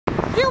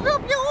Pew, pew,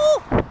 pew.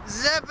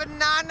 The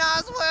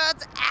bananas where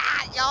it's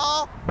at,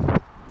 y'all.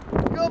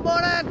 Good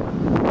morning.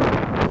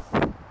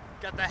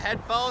 Got the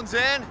headphones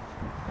in.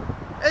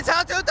 It's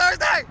How To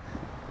Thursday.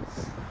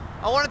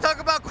 I want to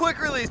talk about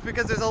quick release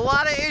because there's a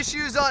lot of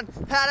issues on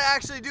how to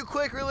actually do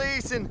quick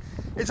release, and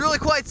it's really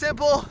quite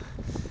simple,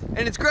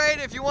 and it's great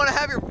if you want to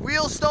have your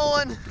wheel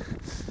stolen.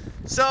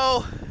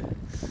 So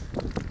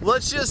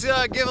let's just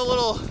give a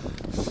little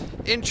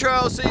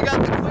intro. So you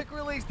got the quick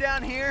release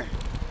down here,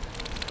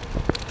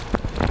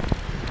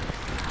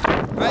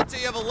 right? So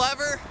you have a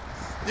lever,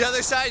 the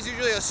other side is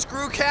usually a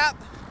screw cap,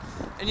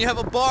 and you have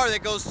a bar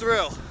that goes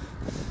through.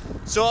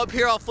 So up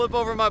here I'll flip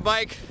over my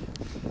bike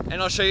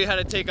and I'll show you how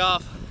to take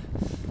off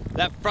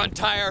that front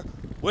tire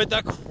with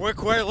the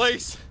quick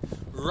release.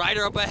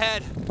 Rider up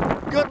ahead.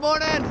 Good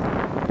morning.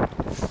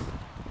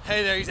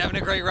 Hey there, he's having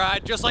a great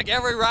ride. Just like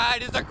every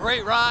ride is a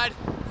great ride.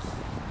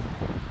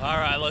 All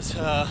right, let's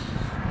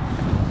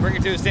bring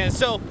it to a stand.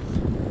 So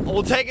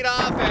we'll take it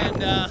off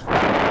and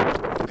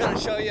I'm gonna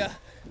show you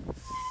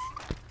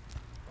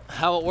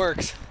how it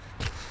works.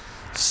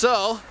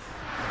 So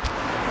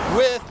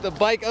with the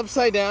bike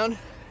upside down,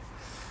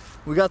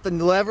 we got the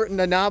lever and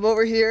the knob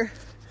over here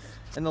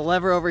and the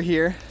lever over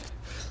here.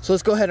 So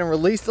let's go ahead and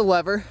release the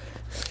lever,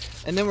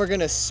 and then we're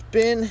gonna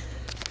spin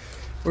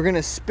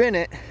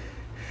it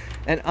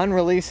and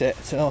unrelease it.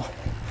 So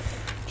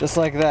just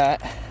like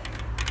that.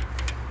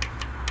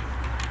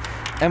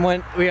 And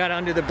when we gotta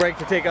undo the brake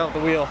to take out the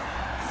wheel,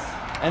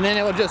 and then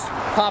it will just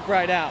pop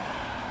right out.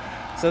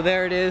 So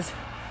there it is,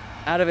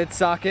 out of its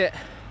socket.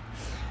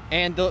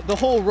 And the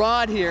whole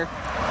rod here,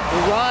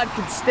 the rod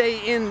can stay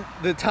in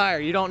the tire.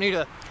 You don't need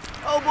to,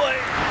 oh boy,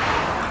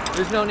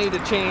 there's no need to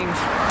change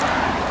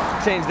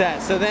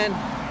that. So then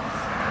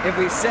if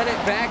we set it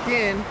back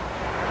in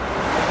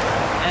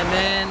and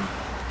then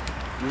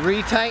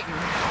retighten,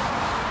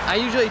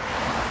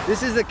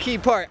 this is the key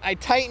part. I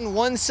tighten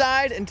one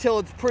side until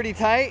it's pretty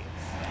tight,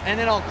 and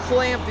then I'll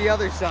clamp the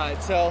other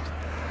side. So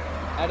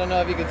I don't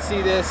know if you can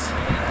see this.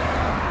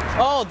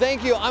 Oh,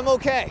 thank you, I'm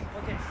okay.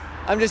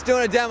 I'm just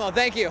doing a demo,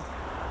 thank you.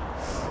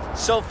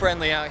 So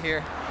friendly out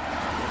here.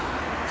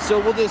 So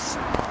we'll just,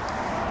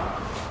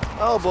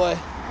 oh boy.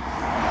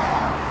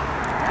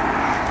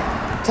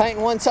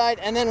 Tighten one side,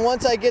 and then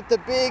once I get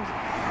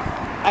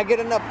I get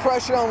enough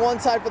pressure on one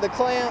side for the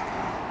clamp,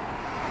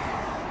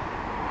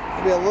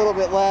 maybe a little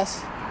bit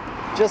less,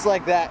 just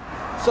like that.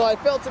 So I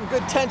felt some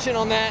good tension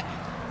on that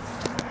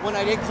when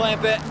I did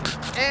clamp it.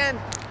 And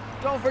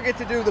don't forget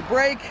to do the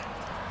brake.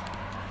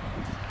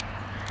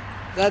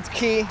 That's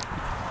key.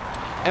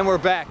 And we're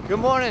back. Good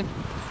morning.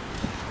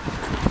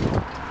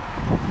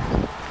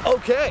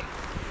 Okay.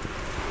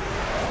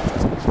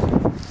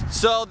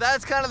 So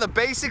that's kind of the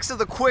basics of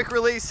the quick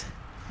release.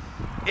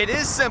 It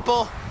is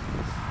simple.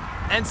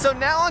 And so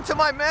now onto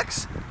my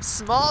next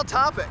small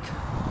topic.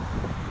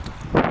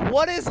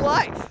 What is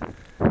life?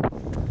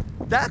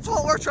 That's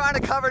what we're trying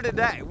to cover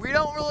today. We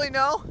don't really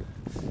know.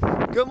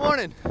 Good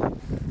morning.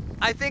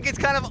 I think it's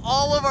kind of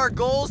all of our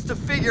goals to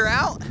figure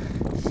out.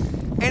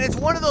 And it's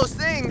one of those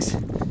things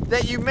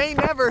that you may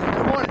never,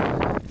 good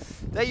morning,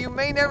 that you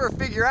may never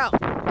figure out.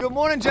 Good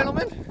morning,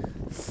 gentlemen.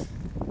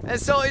 And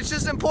so it's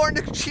just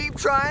important to keep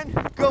trying.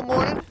 Good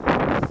morning.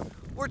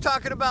 We're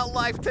talking about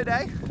life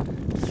today.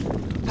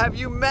 Have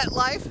you met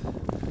life?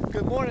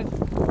 Good morning.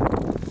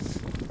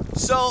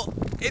 So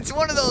it's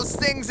one of those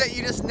things that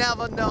you just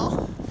never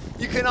know.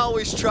 You can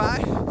always try.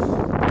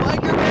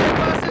 Biker man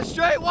across the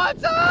street,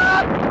 what's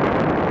up?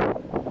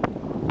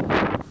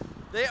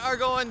 They are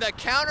going the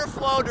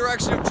counterflow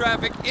direction of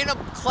traffic in a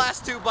class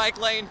 2 bike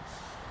lane.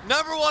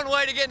 #1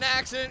 way to get in an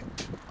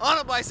accident on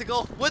a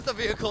bicycle with a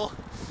vehicle.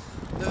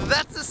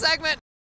 That's the segment.